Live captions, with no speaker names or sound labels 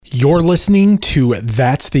You're listening to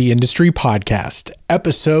That's the Industry Podcast,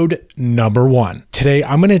 episode number 1. Today,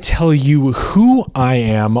 I'm going to tell you who I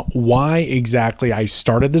am, why exactly I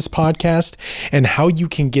started this podcast, and how you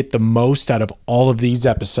can get the most out of all of these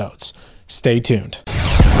episodes. Stay tuned.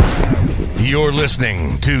 You're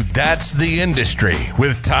listening to That's the Industry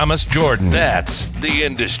with Thomas Jordan. That's the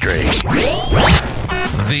Industry.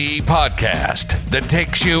 The podcast that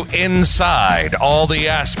takes you inside all the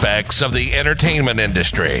aspects of the entertainment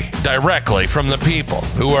industry, directly from the people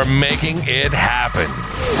who are making it happen.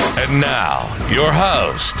 And now, your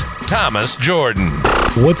host, Thomas Jordan.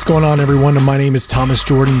 What's going on, everyone? My name is Thomas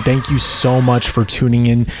Jordan. Thank you so much for tuning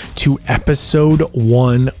in to episode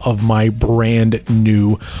 1 of my brand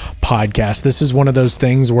new podcast. This is one of those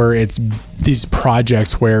things where it's these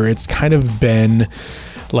projects where it's kind of been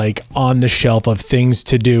like on the shelf of things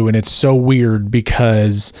to do. And it's so weird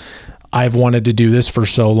because I've wanted to do this for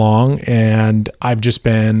so long and I've just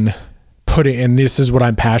been and this is what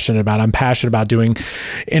I'm passionate about. I'm passionate about doing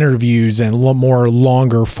interviews and more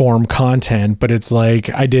longer form content, but it's like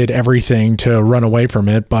I did everything to run away from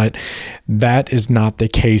it, but that is not the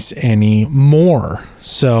case anymore.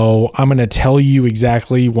 So I'm going to tell you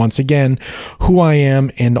exactly, once again, who I am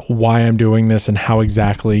and why I'm doing this and how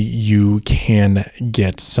exactly you can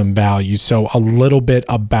get some value. So a little bit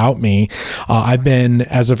about me. I've been,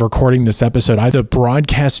 as of recording this episode, I'm in the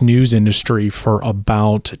broadcast news industry for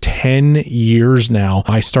about 10 years now.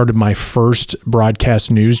 I started my first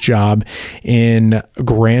broadcast news job in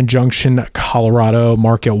Grand Junction, Colorado,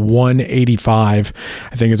 market 185.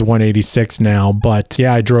 I think it's 186 now, but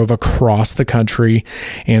yeah, I drove across the country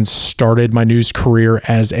and started my news career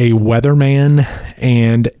as a weatherman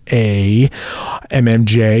and a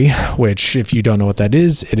MMJ, which, if you don't know what that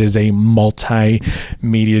is, it is a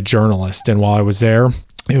multimedia journalist. And while I was there,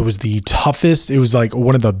 it was the toughest. It was like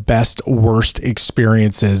one of the worst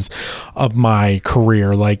experiences of my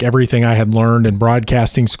career. Like everything I had learned in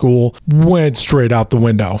broadcasting school went straight out the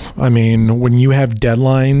window. I mean, when you have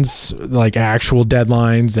deadlines, like actual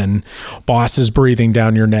deadlines and bosses breathing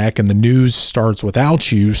down your neck and the news starts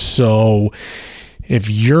without you. So if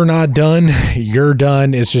you're not done, you're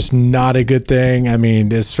done. It's just not a good thing. I mean,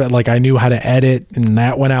 it's like I knew how to edit and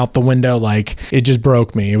that went out the window. Like it just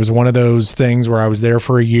broke me. It was one of those things where I was there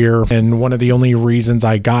for a year. And one of the only reasons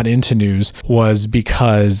I got into news was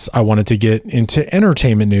because I wanted to get into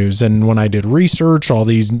entertainment news. And when I did research, all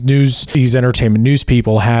these entertainment news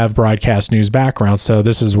people have broadcast news backgrounds. So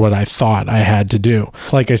this is what I thought I had to do.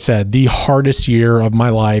 Like I said, the hardest year of my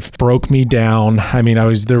life broke me down. I mean,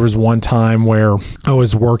 there was one time where I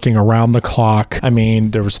was working around the clock. I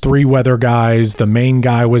mean, there was 3 weather guys. The main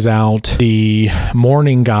guy was out. The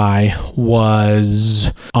morning guy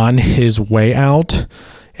was on his way out.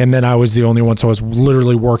 And then I was the only one. So I was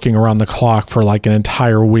literally working around the clock for like an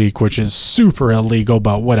entire week, which is super illegal,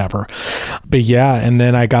 but whatever. But yeah, and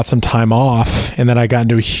then I got some time off and then I got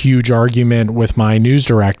into a huge argument with my news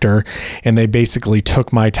director and they basically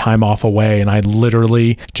took my time off away and I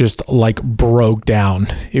literally just like broke down.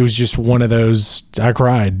 It was just one of those, I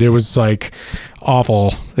cried. It was like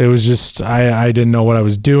awful. It was just, I didn't know what I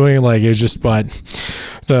was doing. Like it was just, but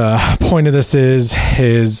the point of this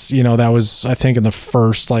is, you know, that was, I think, in the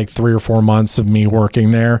first like 3 or 4 months of me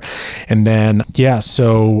working there. And then, yeah,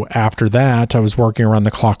 so after that, I was working around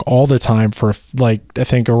the clock all the time for like, I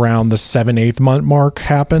think around the 7-8 month mark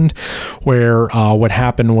happened where what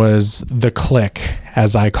happened was the click,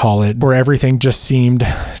 as I call it, where everything just seemed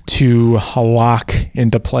to lock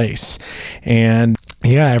into place. And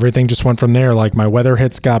yeah, everything just went from there. Like my weather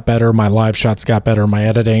hits got better, my live shots got better,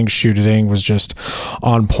 my shooting was just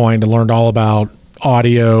on point. I learned all about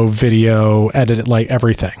audio, video, edit, like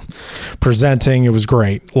everything. Presenting, it was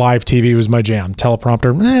great. Live TV was my jam.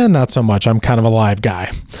 Teleprompter, not so much. I'm kind of a live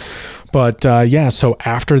guy. But yeah, so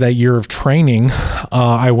after that year of training,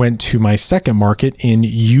 I went to my second market in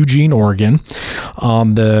Eugene, Oregon.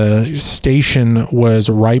 The station was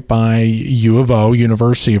right by U of O,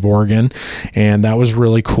 University of Oregon, and that was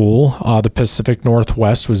really cool. The Pacific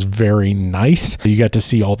Northwest was very nice. You got to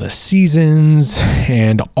see all the seasons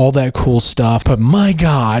and all that cool stuff. But my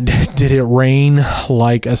God, did it rain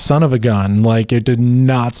like a son of a gun. Like it did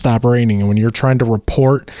not stop raining. And when you're trying to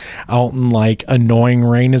report out in like annoying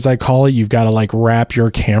rain, as I call it, you've got to like wrap your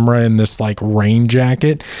camera in this like rain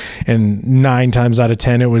jacket, and 9 times out of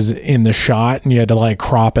 10 it was in the shot and you had to like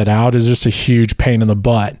crop it out. It was just a huge pain in the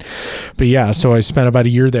butt. But yeah, so I spent about a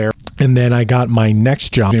year there. And then I got my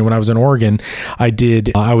next job. When I was in Oregon, I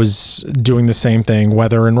was doing the same thing,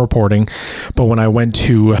 weather and reporting. But when I went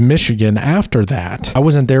to Michigan after that, I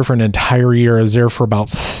wasn't there for an entire year. I was there for about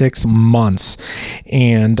 6 months.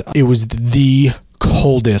 And it was the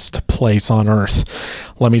coldest place on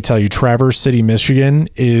earth. Let me tell you, Traverse City, Michigan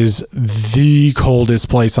is the coldest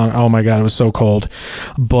place on, oh my God, it was so cold.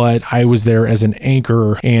 But I was there as an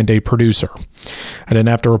anchor and a producer. I didn't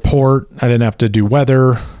have to report. I didn't have to do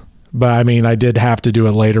weather. But I mean, I did have to do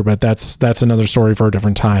it later, but that's another story for a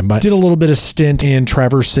different time. But I did a little bit of stint in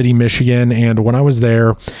Traverse City, Michigan. And when I was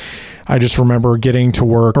there, I just remember getting to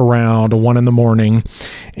work around 1 a.m.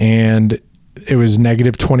 and it was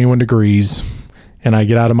negative 21 degrees. And I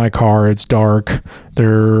get out of my car, it's dark.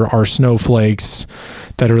 There are snowflakes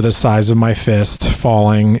that are the size of my fist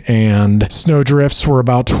falling, and snow drifts were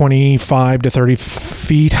about 25 to 30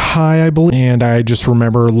 feet high, I believe. And I just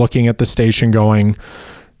remember looking at the station going,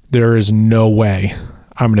 there is no way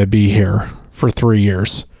I'm going to be here for 3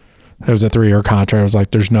 years. It was a 3-year contract. I was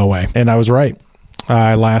like, there's no way. And I was right.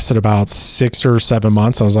 I lasted about 6 or 7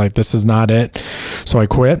 months. I was like, this is not it. So I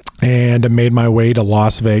quit and made my way to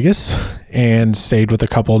Las Vegas and stayed with a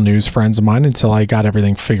couple of news friends of mine until I got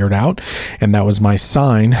everything figured out. And that was my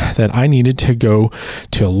sign that I needed to go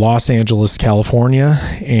to Los Angeles, California,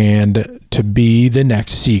 and to be the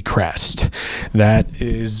next Seacrest. That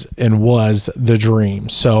is and was the dream.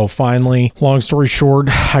 So finally, long story short,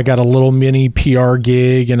 I got a little mini PR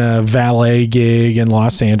gig and a valet gig in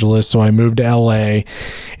Los Angeles. So I moved to LA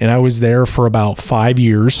and I was there for about 5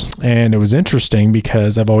 years. And it was interesting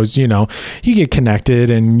because I've always, you get connected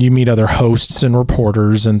and you meet other hosts and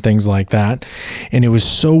reporters and things like that. And it was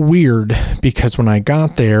so weird because when I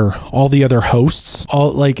got there, all the other hosts,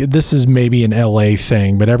 this is maybe an LA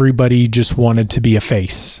thing, but everybody just wanted to be a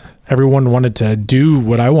face. Everyone wanted to do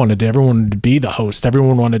what I wanted to. Everyone wanted to be the host.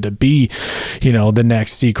 Everyone wanted to be, the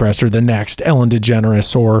next Seacrest or the next Ellen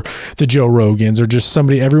DeGeneres or the Joe Rogans or just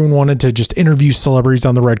somebody. Everyone wanted to just interview celebrities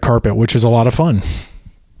on the red carpet, which is a lot of fun.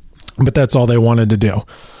 But that's all they wanted to do.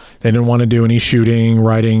 They didn't want to do any shooting,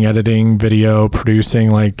 writing, editing, video, producing.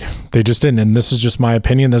 They just didn't. And this is just my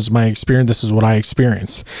opinion. This is my experience. This is what I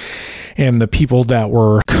experienced. And the people that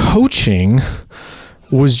were coaching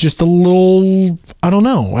was just a little, I don't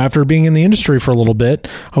know, after being in the industry for a little bit,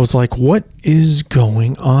 I was like, what is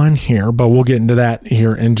going on here? But we'll get into that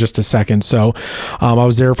here in just a second. So I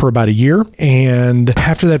was there for about a year. And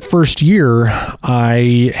after that first year,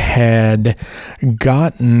 I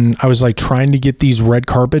was trying to get these red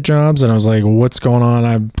carpet jobs. And I was like, what's going on?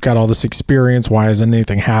 I've got all this experience. Why isn't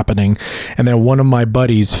anything happening? And then one of my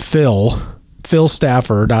buddies, Phil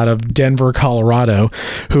Stafford out of Denver, Colorado,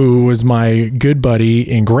 who was my good buddy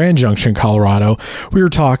in Grand Junction, Colorado. We were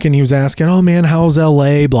talking. He was asking, oh man, how's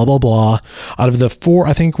LA? Blah, blah, blah. Out of the 4,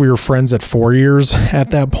 I think we were friends at 4 years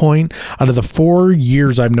at that point. Out of the 4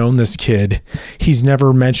 years I've known this kid, he's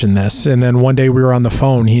never mentioned this. And then one day we were on the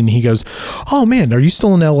phone and he goes, oh man, are you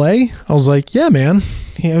still in LA? I was like, yeah, man.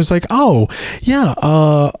 I was like, oh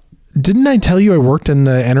yeah. Didn't I tell you I worked in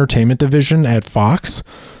the entertainment division at Fox?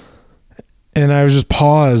 And I was just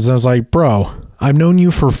paused. I was like, bro, I've known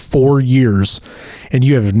you for 4 years and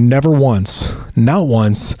you have never once, not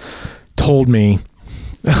once, told me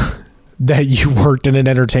that you worked in an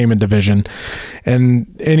entertainment division.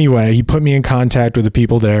 And anyway, he put me in contact with the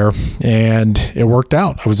people there and it worked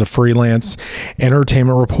out. I was a freelance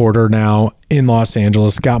entertainment reporter now in Los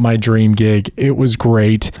Angeles, got my dream gig. It was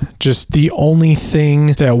great. Just the only thing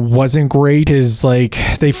that wasn't great is they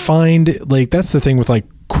find that's the thing with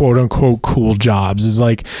quote unquote cool jobs is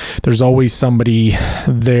there's always somebody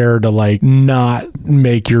there to not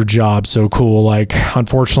make your job so cool.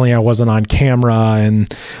 Unfortunately I wasn't on camera and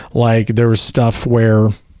there was stuff where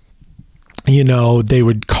they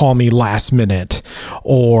would call me last minute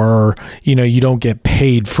or, you don't get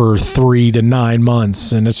paid for 3 to 9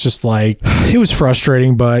 months. And it's just it was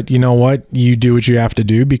frustrating, but you know what? You do what you have to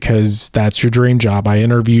do because that's your dream job. I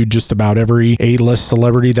interviewed just about every A-list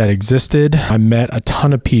celebrity that existed. I met a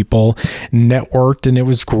ton of people, networked, and it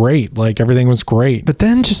was great. Everything was great. But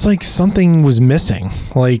then just something was missing.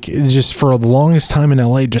 Just for the longest time in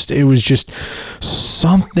LA, it was just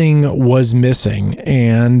something was missing.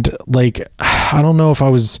 And I don't know if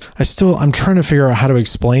I'm trying to figure out how to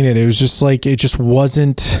explain it. It was just it just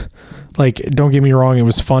wasn't don't get me wrong, it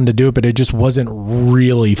was fun to do it, but it just wasn't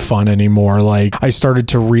really fun anymore. I started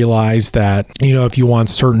to realize that, if you want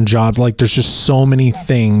certain jobs, there's just so many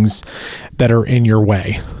things that are in your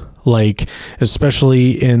way.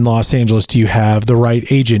 Especially in Los Angeles, do you have the right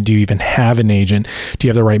agent? Do you even have an agent? Do you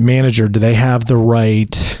have the right manager? Do they have the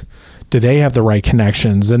right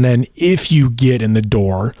connections? And then if you get in the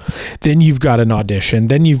door, then you've got an audition,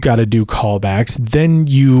 then you've got to do callbacks, then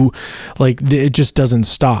it just doesn't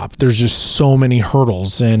stop. There's just so many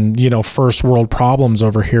hurdles and, first world problems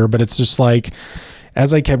over here, but it's just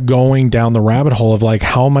as I kept going down the rabbit hole of like,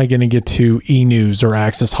 how am I going to get to E! News or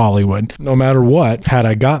Access Hollywood? No matter what, had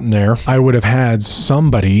I gotten there, I would have had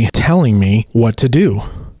somebody telling me what to do.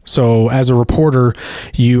 So as a reporter,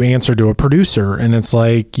 you answer to a producer, and it's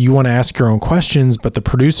like you want to ask your own questions, but the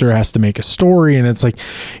producer has to make a story, and it's like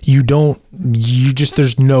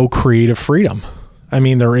there's no creative freedom. I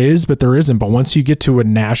mean, there is, but there isn't. But once you get to a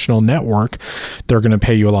national network, they're going to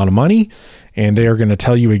pay you a lot of money, and they are going to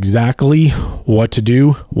tell you exactly what to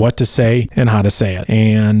do, what to say, and how to say it.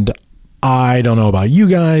 And I don't know about you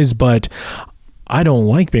guys, but I don't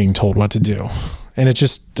like being told what to do. And it's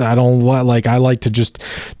just, I like to just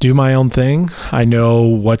do my own thing. I know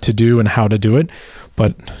what to do and how to do it.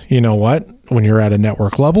 But you know what? When you're at a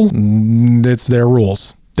network level, it's their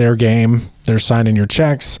rules, their game. They're signing your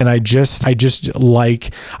checks. And I didn't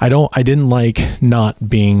like not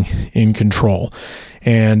being in control.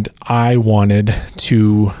 And I wanted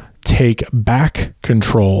to take back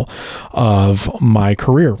control of my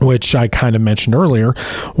career, which I kind of mentioned earlier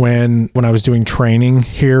when I was doing training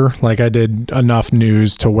here. Like, I did enough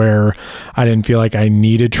news to where I didn't feel like I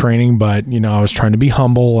needed training, but I was trying to be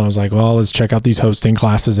humble. I was like, well, let's check out these hosting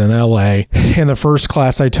classes in LA. And the first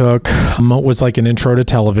class I took was like an intro to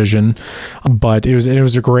television, but it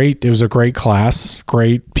was a great class,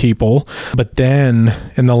 great people. But then,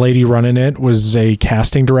 and the lady running it was a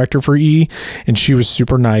casting director for E! And she was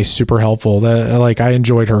super nice, super helpful. I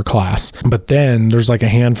enjoyed her class. But then there's like a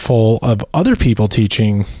handful of other people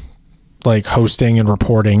teaching like hosting and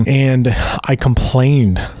reporting, and I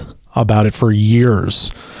complained about it for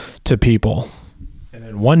years to people. And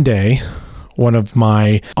then one day, one of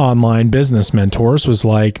my online business mentors was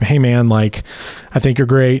like, hey man, like, I think you're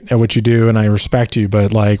great at what you do and I respect you,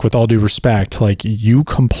 but like, with all due respect, like, you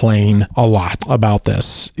complain a lot about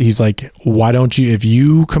this. He's like, why don't you, if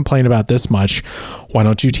you complain about this much, why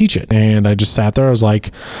don't you teach it? And I just sat there. I was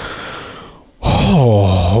like,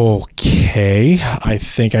 oh, okay, I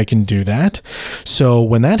think I can do that. So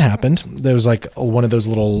when that happened, there was like one of those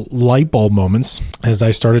little light bulb moments as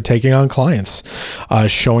I started taking on clients,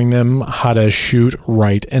 showing them how to shoot,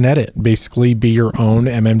 write, and edit. Basically be your own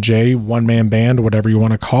MMJ, one-man band, whatever you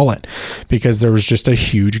want to call it, because there was just a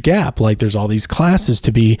huge gap. Like, there's all these classes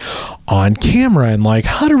to be on camera and like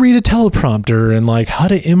how to read a teleprompter and like how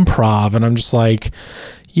to improv. And I'm just like,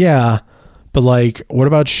 yeah, but like, what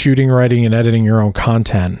about shooting, writing, and editing your own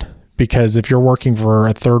content? Because if you're working for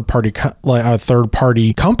a third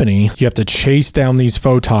party company, you have to chase down these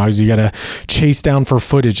photogs. You got to chase down for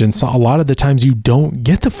footage. And so a lot of the times you don't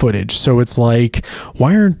get the footage. So it's like,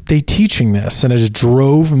 why aren't they teaching this? And it just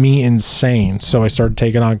drove me insane. So I started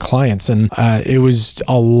taking on clients, and it was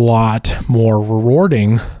a lot more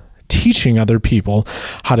rewarding teaching other people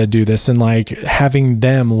how to do this and like having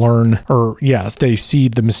them learn, or yes, they see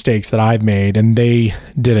the mistakes that I've made and they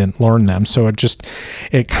didn't learn them. So this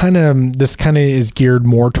kind of is geared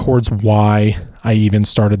more towards why I even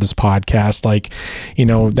started this podcast. Like,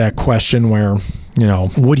 that question where,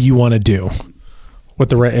 what do you want to do?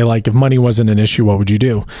 If money wasn't an issue, what would you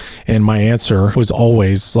do? And my answer was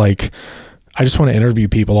always like, I just want to interview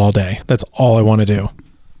people all day. That's all I want to do.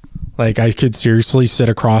 Like, I could seriously sit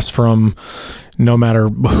across from no matter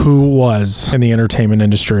who was in the entertainment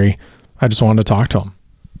industry. I just wanted to talk to them.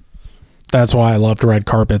 That's why I loved red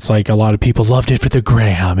carpets. Like, a lot of people loved it for the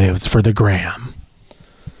gram. It was for the gram.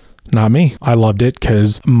 Not me. I loved it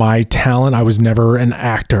because my talent, I was never an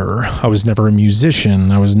actor. I was never a musician.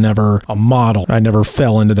 I was never a model. I never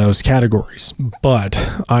fell into those categories.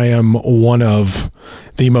 But I am one of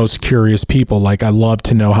the most curious people. Like, I love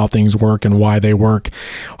to know how things work and why they work,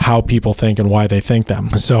 how people think and why they think them.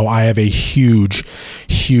 So I have a huge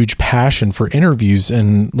passion for interviews.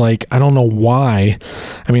 And like, I don't know why.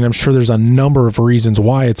 I mean, I'm sure there's a number of reasons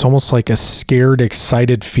why. It's almost like a scared,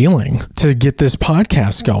 excited feeling to get this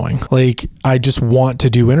podcast going. Like, I just want to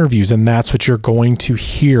do interviews, and that's what you're going to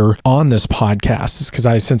hear on this podcast. Is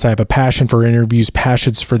because since I have a passion for interviews,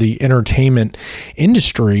 passions for the entertainment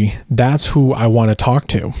industry, that's who I want to talk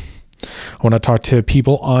to. I want to talk to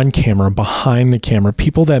people on camera, behind the camera,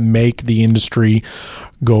 people that make the industry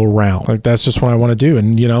go around. Like, that's just what I want to do.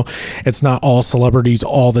 And, it's not all celebrities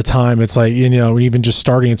all the time. It's like, even just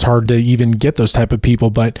starting, it's hard to even get those type of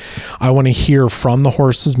people, but I want to hear from the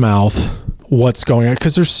horse's mouth what's going on,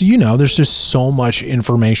 because there's just so much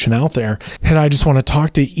information out there, and I just want to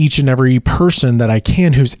talk to each and every person that I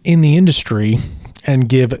can who's in the industry and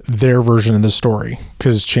give their version of the story,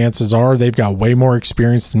 because chances are they've got way more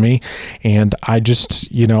experience than me, and I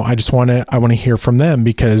want to hear from them,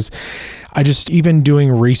 because even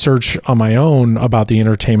doing research on my own about the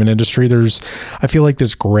entertainment industry, I feel like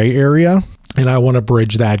this gray area And I want to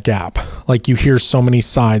bridge that gap. Like, you hear so many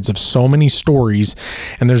sides of so many stories,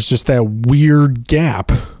 and there's just that weird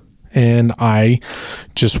gap. And I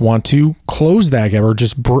just want to close that gap,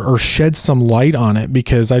 or shed some light on it,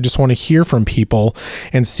 because I just want to hear from people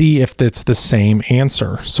and see if it's the same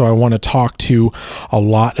answer. So I want to talk to a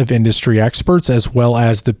lot of industry experts, as well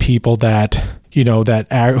as the people that,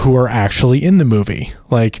 who are actually in the movie,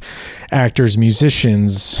 like actors,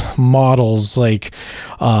 musicians, models, like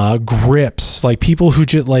grips, like people who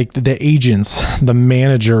just, like the agents, the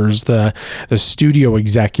managers, the studio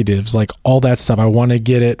executives, like all that stuff. I want to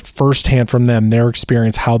get it firsthand from them, their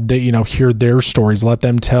experience, how they, hear their stories, let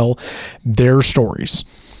them tell their stories.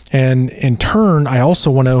 And in turn, I also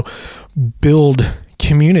want to build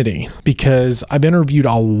community, because I've interviewed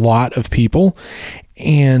a lot of people,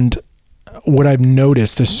 and what I've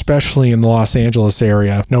noticed, especially in the Los Angeles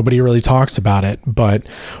area, nobody really talks about it, but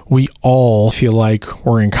we all feel like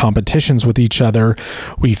we're in competitions with each other.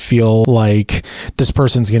 We feel like this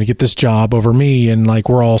person's going to get this job over me, and like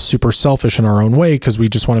we're all super selfish in our own way because we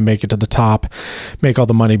just want to make it to the top, make all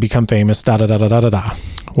the money, become famous, da-da-da-da-da-da.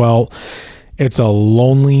 Well, it's a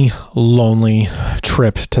lonely, lonely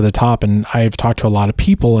trip to the top. And I've talked to a lot of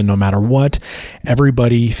people, and no matter what,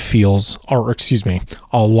 everybody feels, a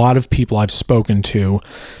lot of people I've spoken to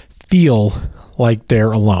feel like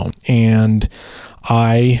they're alone. And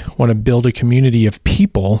I want to build a community of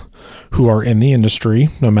people who are in the industry,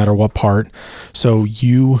 no matter what part, so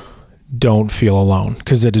you don't feel alone,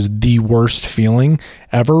 because it is the worst feeling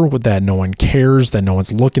ever, with that no one cares, that no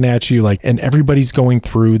one's looking at you, like, and everybody's going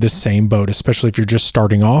through the same boat, especially if you're just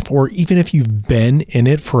starting off, or even if you've been in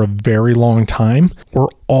it for a very long time. We're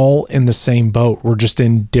all in the same boat. We're just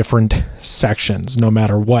in different sections, no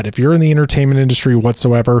matter what. If you're in the entertainment industry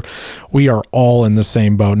whatsoever, we are all in the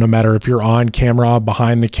same boat, no matter if you're on camera,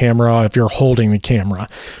 behind the camera, if you're holding the camera,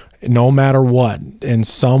 no matter what, in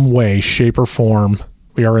some way, shape, or form,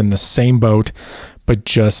 we are in the same boat, but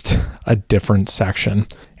just a different section.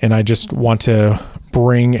 And I just want to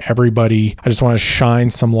bring everybody, I just want to shine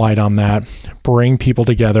some light on that, bring people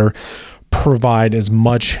together, provide as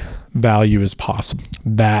much value as possible.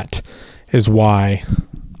 That is why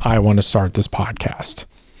I want to start this podcast.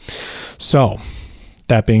 So,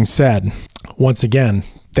 that being said, once again,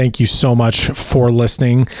 thank you so much for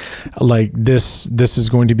listening. Like this is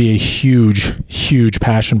going to be a huge, huge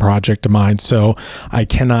passion project of mine. So I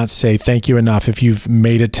cannot say thank you enough if you've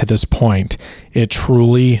made it to this point. It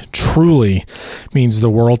truly, truly means the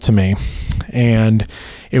world to me. And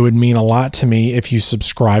it would mean a lot to me if you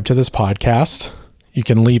subscribe to this podcast. You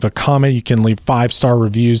can leave a comment. You can leave 5-star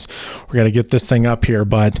reviews. We're going to get this thing up here.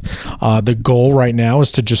 But the goal right now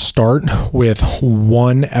is to just start with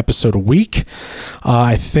 1 episode a week.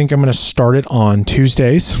 I think I'm going to start it on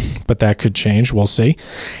Tuesdays, but that could change. We'll see.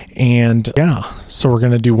 And yeah, so we're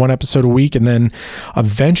going to do 1 episode a week. And then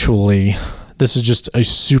eventually, this is just a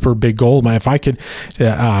super big goal of mine.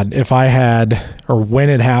 If I had, or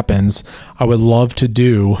when it happens, I would love to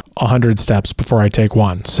do 100 steps before I take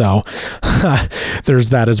one. So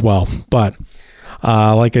there's that as well. But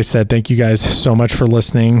like I said, thank you guys so much for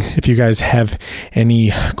listening. If you guys have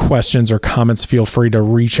any questions or comments, feel free to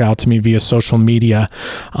reach out to me via social media,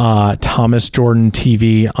 Thomas Jordan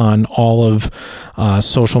TV on all of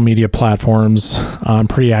social media platforms. I'm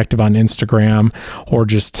pretty active on Instagram, or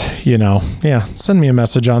just, send me a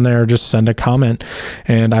message on there, just send a comment.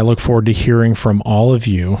 And I look forward to hearing from all of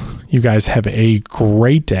you. You guys have a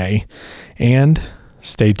great day, and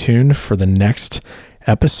stay tuned for the next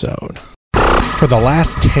episode. For the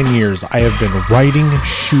last 10 years, I have been writing,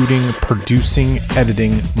 shooting, producing,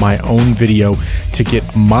 editing my own video to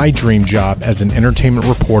get my dream job as an entertainment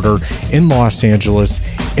reporter in Los Angeles,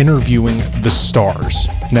 interviewing the stars.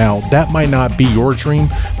 Now, that might not be your dream,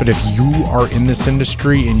 but if you are in this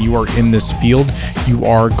industry and you are in this field, you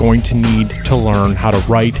are going to need to learn how to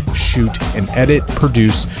write, shoot, and edit,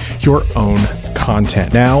 produce your own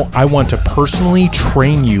content. Now, I want to personally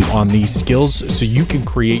train you on these skills so you can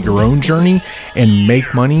create your own journey and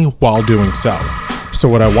make money while doing so. So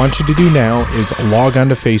what I want you to do now is log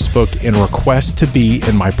onto Facebook and request to be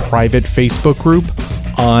in my private Facebook group,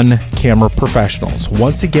 On Camera Professionals.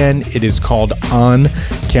 Once again, it is called On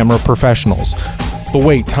Camera Professionals. But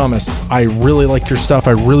wait, Thomas, I really like your stuff.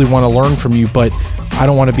 I really want to learn from you, but I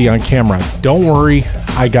don't want to be on camera. Don't worry,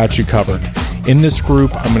 I got you covered. In this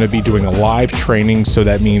group, I'm going to be doing a live training, so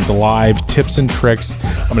that means live tips and tricks.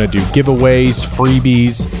 I'm going to do giveaways,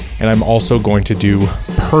 freebies, and I'm also going to do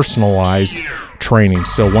personalized training.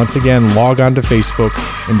 So once again, log on to Facebook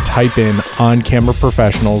and type in On Camera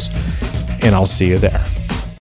Professionals, and I'll see you there.